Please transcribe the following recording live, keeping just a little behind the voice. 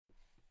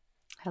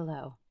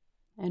Hello,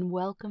 and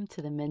welcome to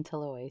the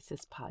Mental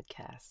Oasis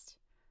podcast.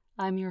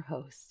 I'm your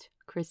host,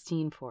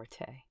 Christine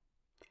Forte.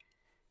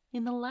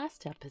 In the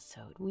last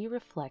episode, we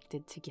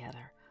reflected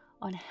together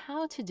on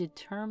how to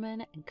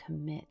determine and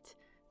commit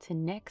to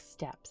next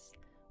steps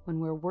when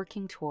we're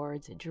working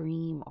towards a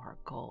dream or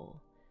a goal.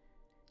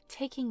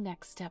 Taking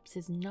next steps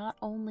is not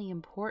only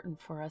important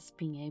for us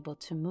being able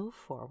to move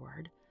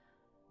forward,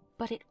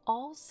 but it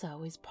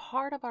also is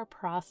part of our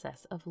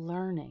process of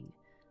learning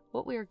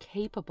what we are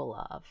capable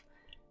of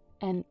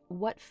and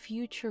what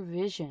future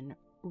vision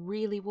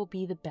really will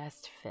be the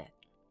best fit.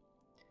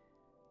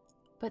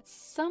 But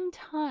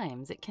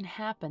sometimes it can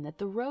happen that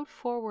the road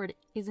forward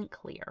isn't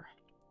clear,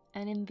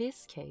 and in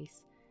this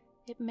case,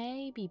 it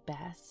may be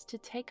best to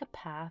take a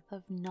path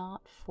of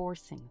not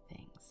forcing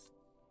things.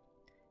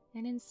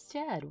 And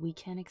instead, we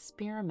can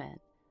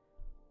experiment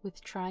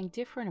with trying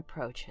different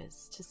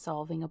approaches to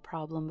solving a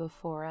problem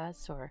before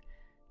us or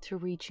to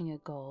reaching a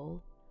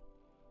goal,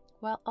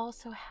 while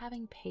also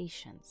having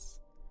patience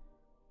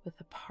with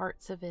the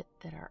parts of it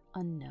that are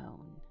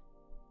unknown,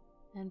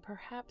 and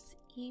perhaps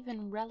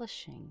even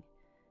relishing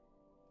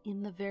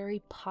in the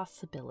very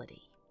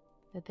possibility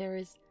that there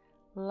is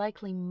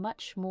likely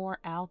much more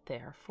out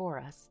there for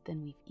us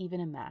than we've even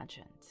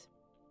imagined.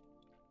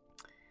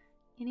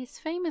 In his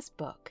famous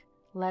book,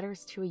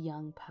 Letters to a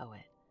Young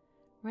Poet,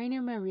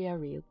 Rainer Maria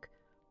Rilke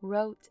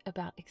wrote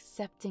about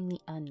accepting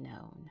the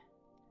unknown,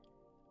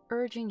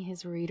 urging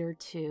his reader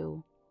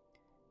to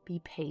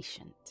be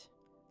patient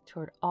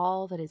toward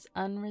all that is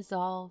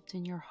unresolved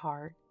in your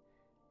heart,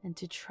 and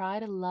to try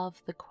to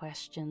love the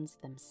questions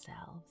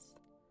themselves.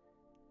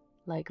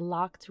 Like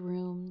locked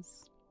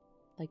rooms,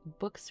 like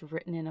books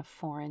written in a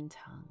foreign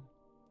tongue.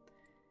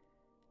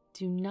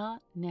 Do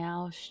not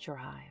now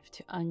strive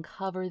to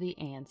uncover the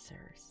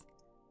answers.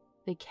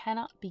 They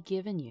cannot be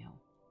given you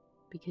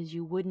because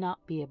you would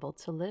not be able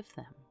to live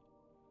them.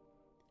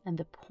 And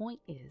the point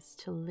is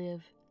to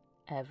live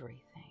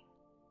everything.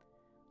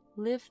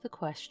 Live the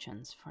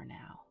questions for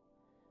now.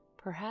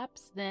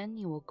 Perhaps then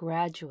you will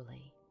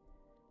gradually,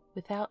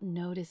 without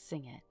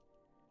noticing it,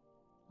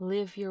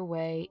 live your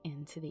way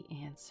into the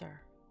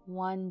answer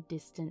one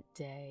distant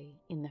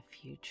day in the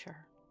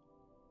future.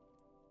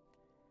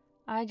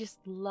 I just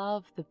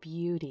love the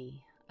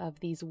beauty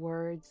of these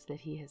words that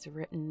he has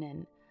written,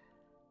 and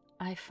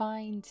I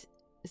find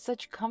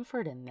such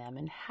comfort in them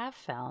and have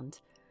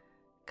found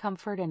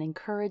comfort and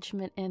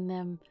encouragement in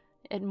them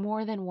at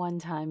more than one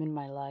time in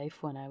my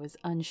life when I was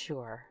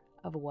unsure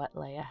of what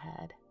lay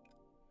ahead.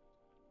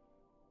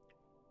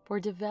 For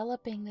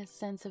developing this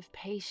sense of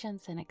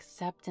patience and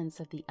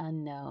acceptance of the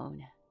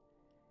unknown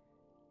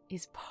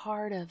is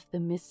part of the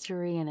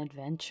mystery and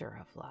adventure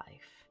of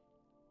life.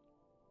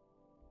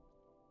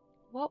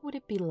 What would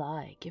it be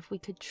like if we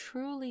could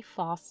truly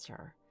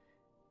foster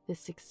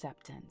this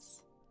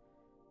acceptance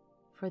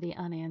for the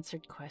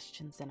unanswered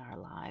questions in our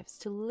lives,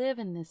 to live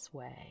in this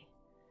way,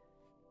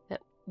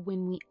 that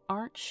when we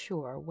aren't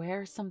sure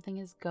where something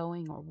is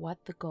going or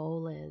what the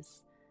goal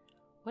is,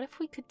 what if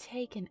we could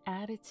take an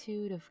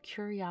attitude of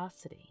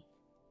curiosity,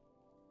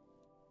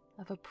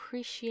 of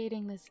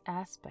appreciating this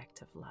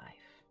aspect of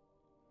life,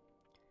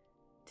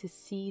 to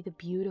see the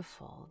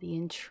beautiful, the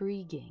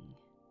intriguing,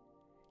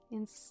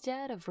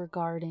 instead of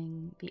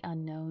regarding the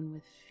unknown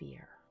with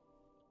fear?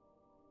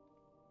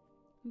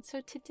 And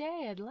so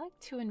today I'd like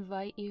to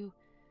invite you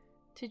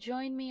to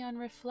join me on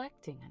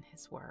reflecting on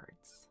his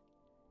words,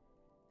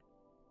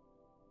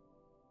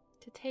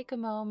 to take a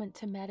moment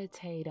to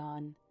meditate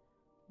on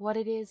what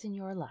it is in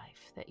your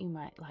life that you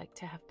might like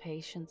to have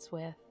patience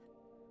with,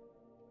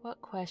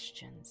 what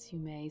questions you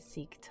may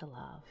seek to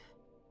love.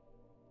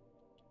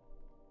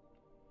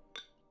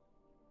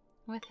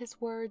 With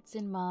his words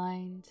in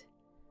mind,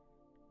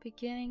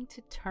 beginning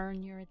to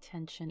turn your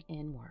attention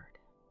inward,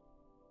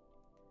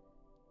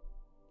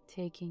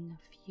 taking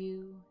a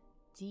few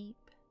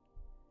deep,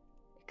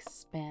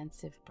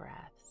 expansive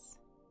breaths.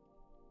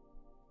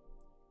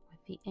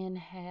 With the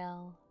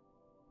inhale,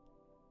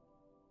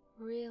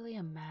 really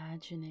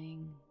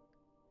imagining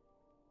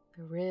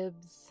the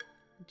ribs,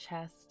 the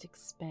chest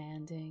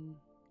expanding,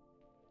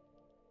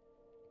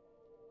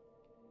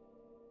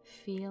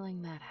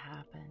 feeling that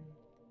happen,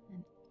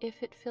 and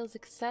if it feels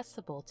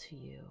accessible to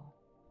you,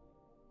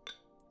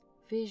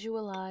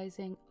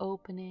 visualizing,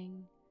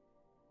 opening,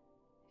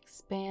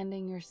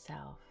 expanding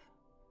yourself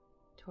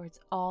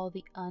towards all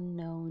the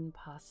unknown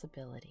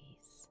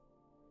possibilities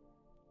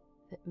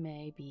that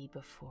may be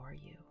before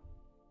you.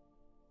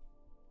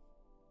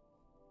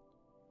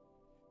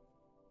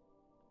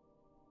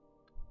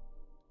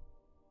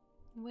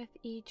 With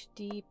each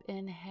deep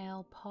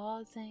inhale,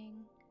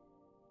 pausing,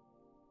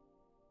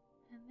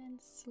 and then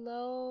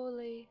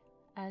slowly,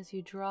 as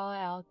you draw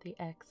out the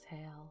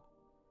exhale,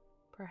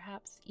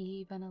 perhaps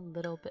even a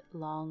little bit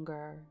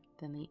longer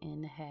than the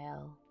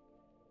inhale,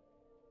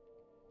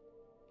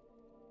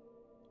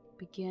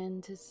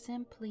 begin to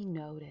simply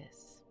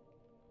notice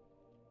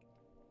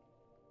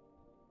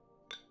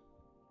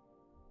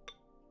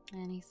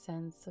any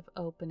sense of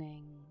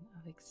opening,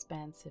 of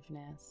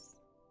expansiveness.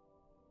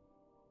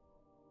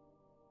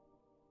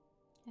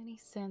 any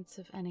sense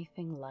of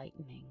anything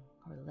lightening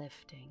or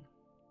lifting.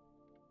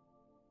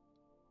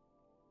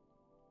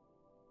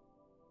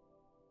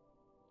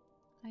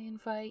 I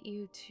invite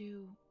you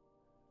to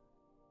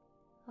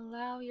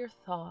allow your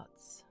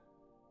thoughts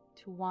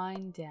to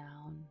wind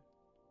down,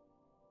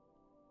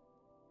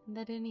 and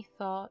that any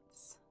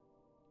thoughts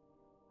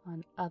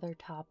on other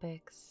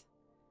topics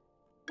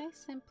may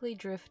simply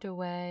drift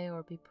away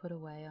or be put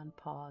away on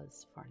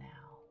pause for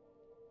now.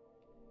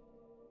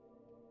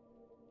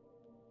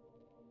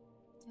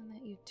 And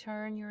that you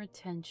turn your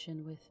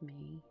attention with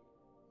me,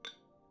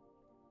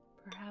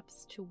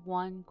 perhaps to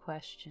one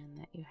question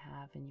that you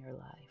have in your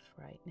life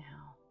right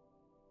now.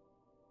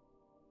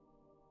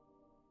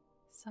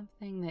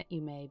 Something that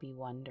you may be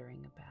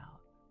wondering about.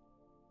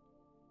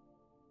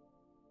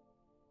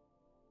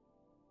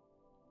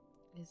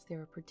 Is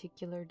there a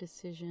particular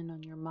decision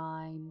on your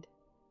mind,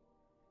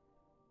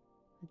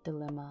 a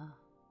dilemma,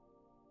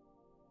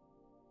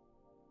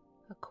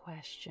 a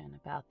question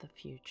about the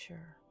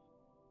future?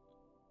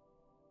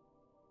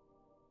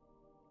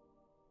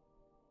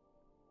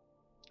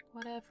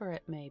 Whatever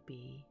it may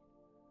be,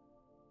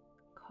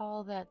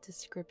 call that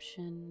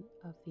description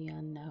of the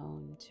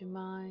unknown to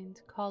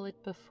mind, call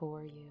it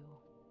before you,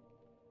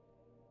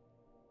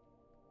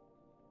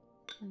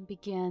 and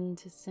begin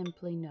to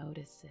simply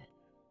notice it.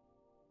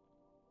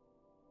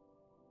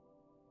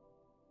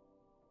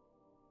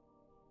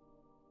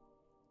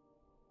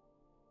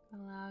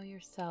 Allow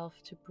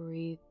yourself to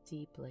breathe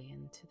deeply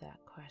into that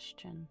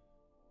question.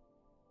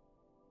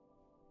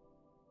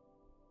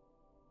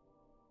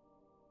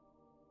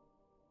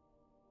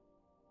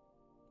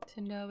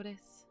 To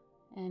notice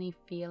any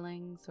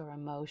feelings or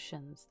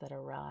emotions that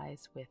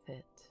arise with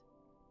it.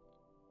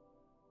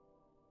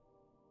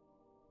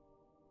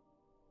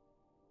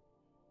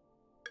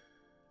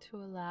 To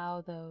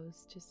allow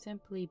those to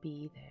simply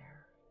be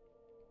there.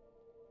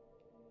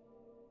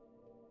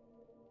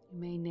 You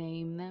may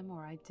name them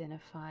or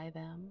identify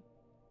them,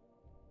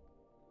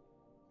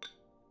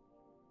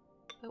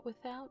 but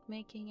without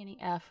making any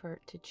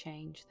effort to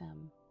change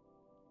them.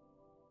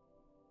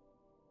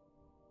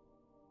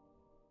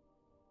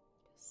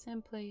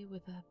 Simply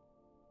with a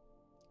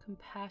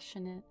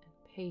compassionate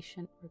and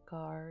patient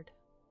regard,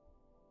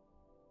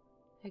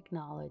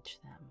 acknowledge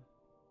them.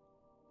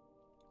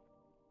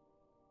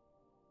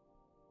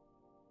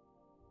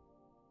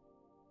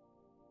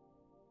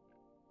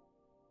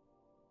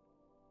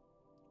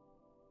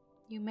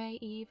 You may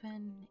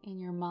even, in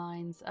your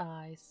mind's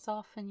eye,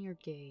 soften your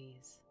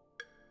gaze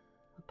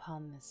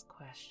upon this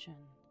question.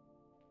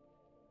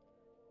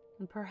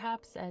 And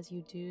perhaps as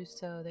you do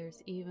so,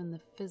 there's even the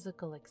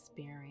physical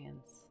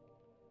experience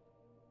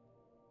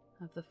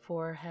of the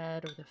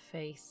forehead or the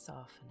face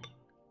softening.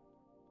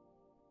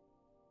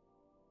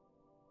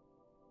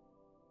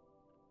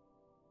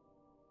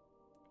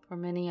 For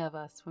many of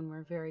us, when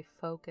we're very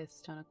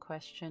focused on a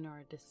question or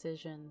a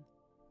decision,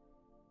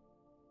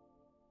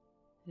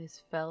 it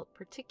is felt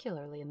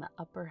particularly in the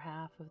upper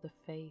half of the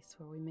face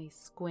where we may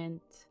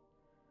squint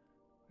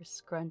or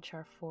scrunch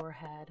our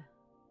forehead.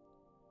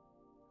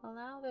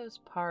 Allow those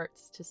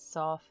parts to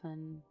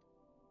soften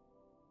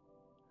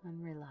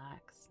and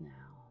relax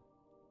now.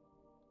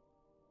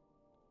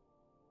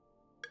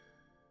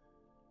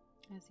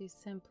 As you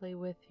simply,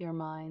 with your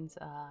mind's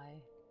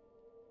eye,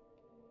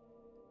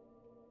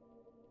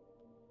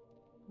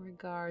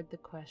 regard the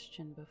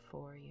question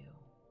before you.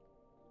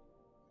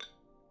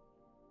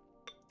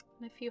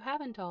 And if you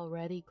haven't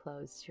already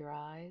closed your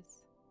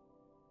eyes,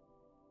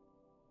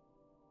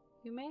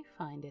 you may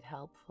find it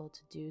helpful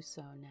to do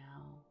so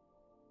now.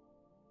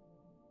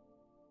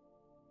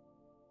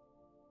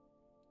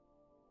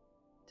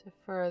 To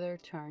further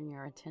turn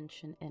your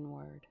attention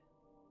inward.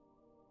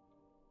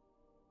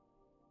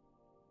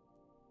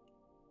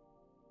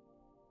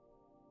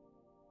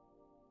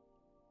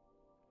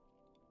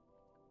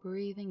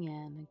 Breathing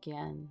in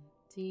again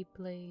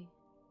deeply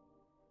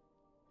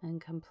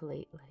and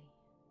completely.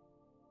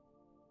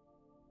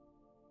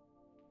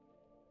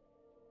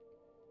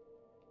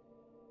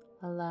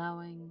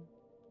 Allowing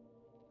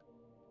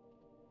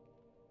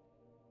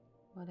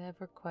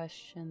whatever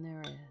question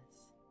there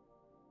is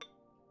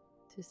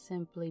to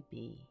simply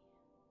be.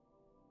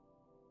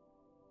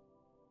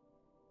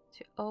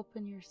 To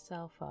open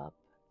yourself up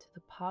to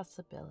the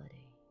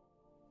possibility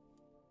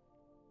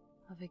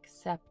of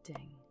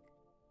accepting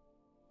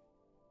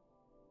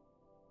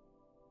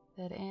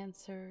that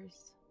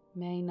answers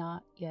may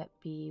not yet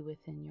be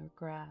within your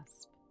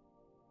grasp.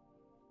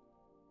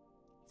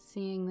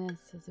 Seeing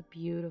this as a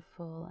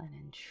beautiful and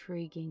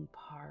intriguing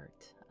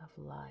part of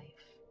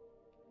life.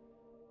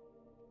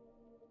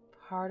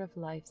 Part of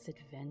life's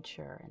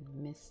adventure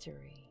and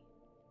mystery.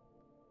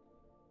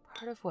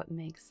 Part of what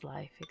makes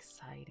life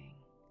exciting.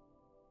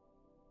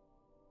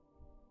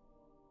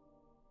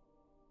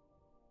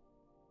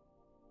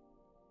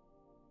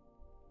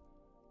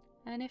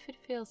 And if it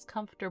feels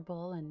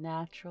comfortable and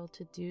natural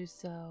to do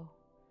so,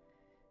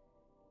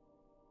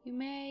 you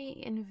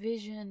may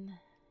envision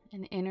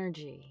an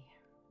energy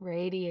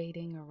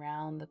radiating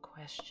around the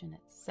question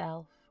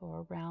itself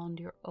or around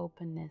your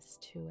openness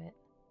to it.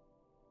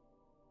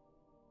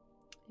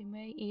 You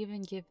may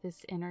even give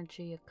this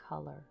energy a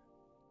color.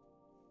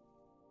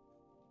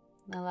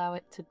 Allow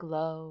it to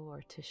glow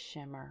or to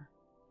shimmer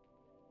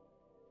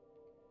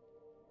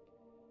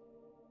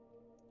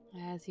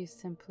as you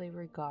simply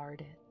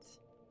regard it,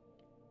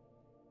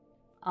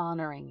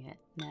 honoring it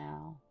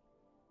now.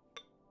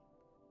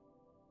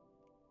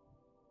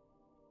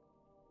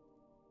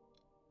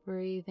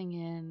 Breathing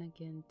in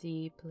again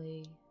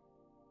deeply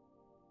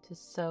to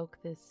soak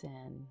this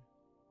in,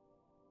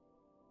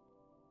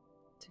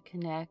 to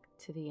connect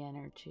to the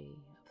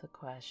energy of the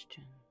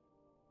question.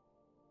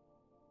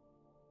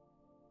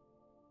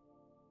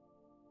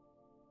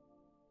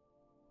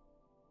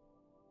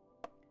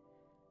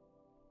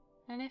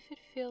 And if it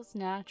feels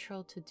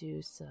natural to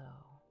do so,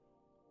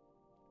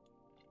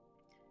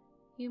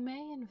 you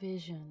may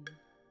envision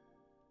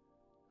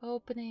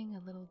opening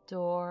a little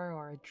door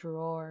or a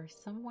drawer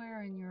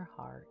somewhere in your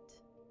heart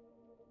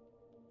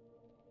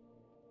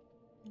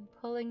and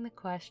pulling the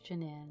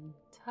question in,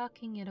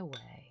 tucking it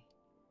away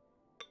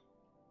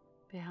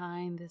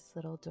behind this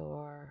little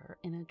door or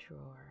in a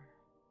drawer,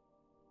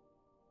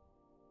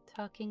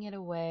 tucking it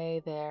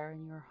away there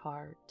in your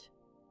heart,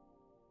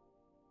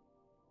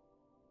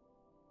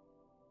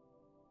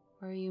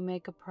 where you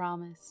make a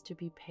promise to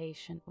be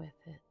patient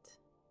with it,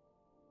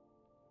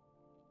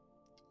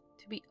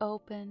 to be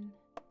open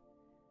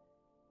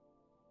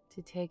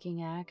to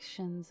taking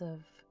actions of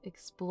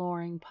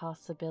exploring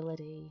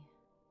possibility,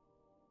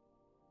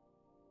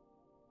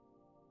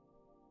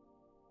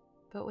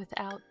 but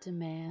without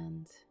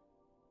demand,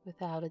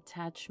 without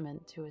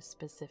attachment to a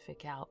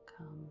specific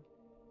outcome.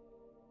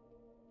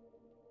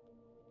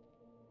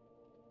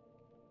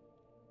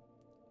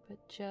 But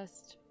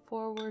just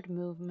forward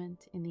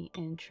movement in the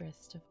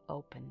interest of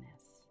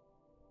openness,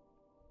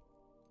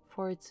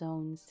 for its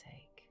own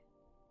sake.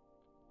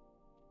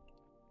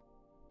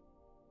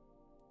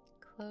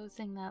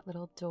 Closing that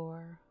little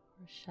door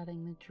or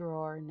shutting the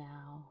drawer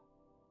now.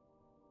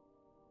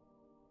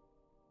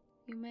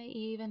 You may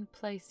even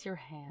place your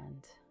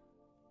hand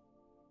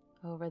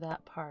over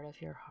that part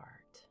of your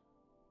heart.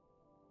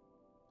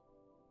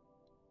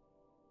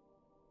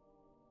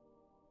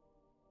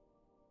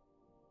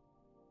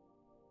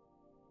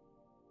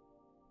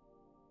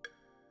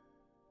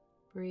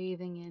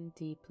 Breathing in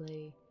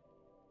deeply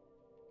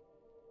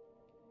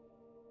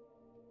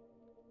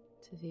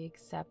to the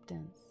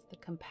acceptance, the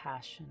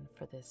compassion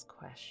for this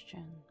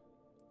question,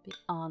 the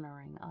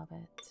honoring of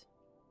it.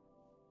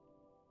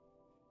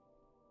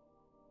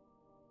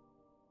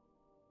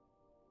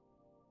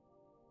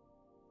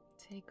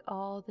 Take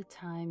all the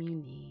time you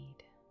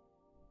need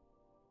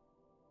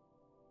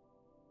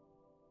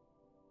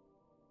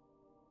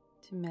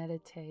to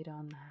meditate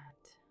on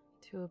that,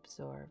 to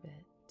absorb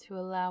it, to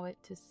allow it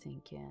to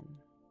sink in.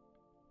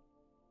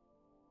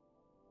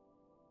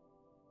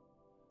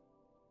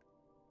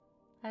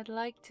 I'd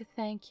like to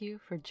thank you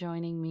for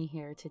joining me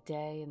here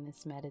today in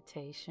this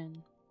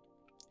meditation.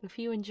 If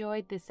you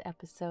enjoyed this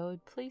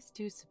episode, please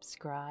do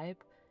subscribe.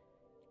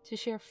 To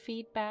share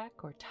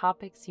feedback or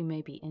topics you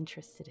may be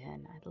interested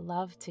in, I'd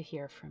love to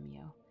hear from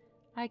you.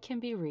 I can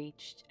be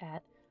reached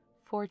at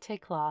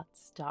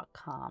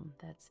forteklotz.com.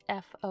 That's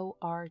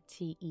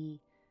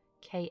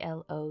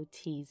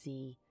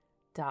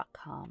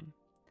FORTEKLOTZ.com.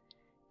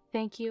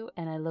 Thank you,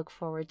 and I look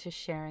forward to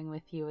sharing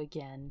with you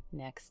again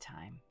next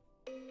time.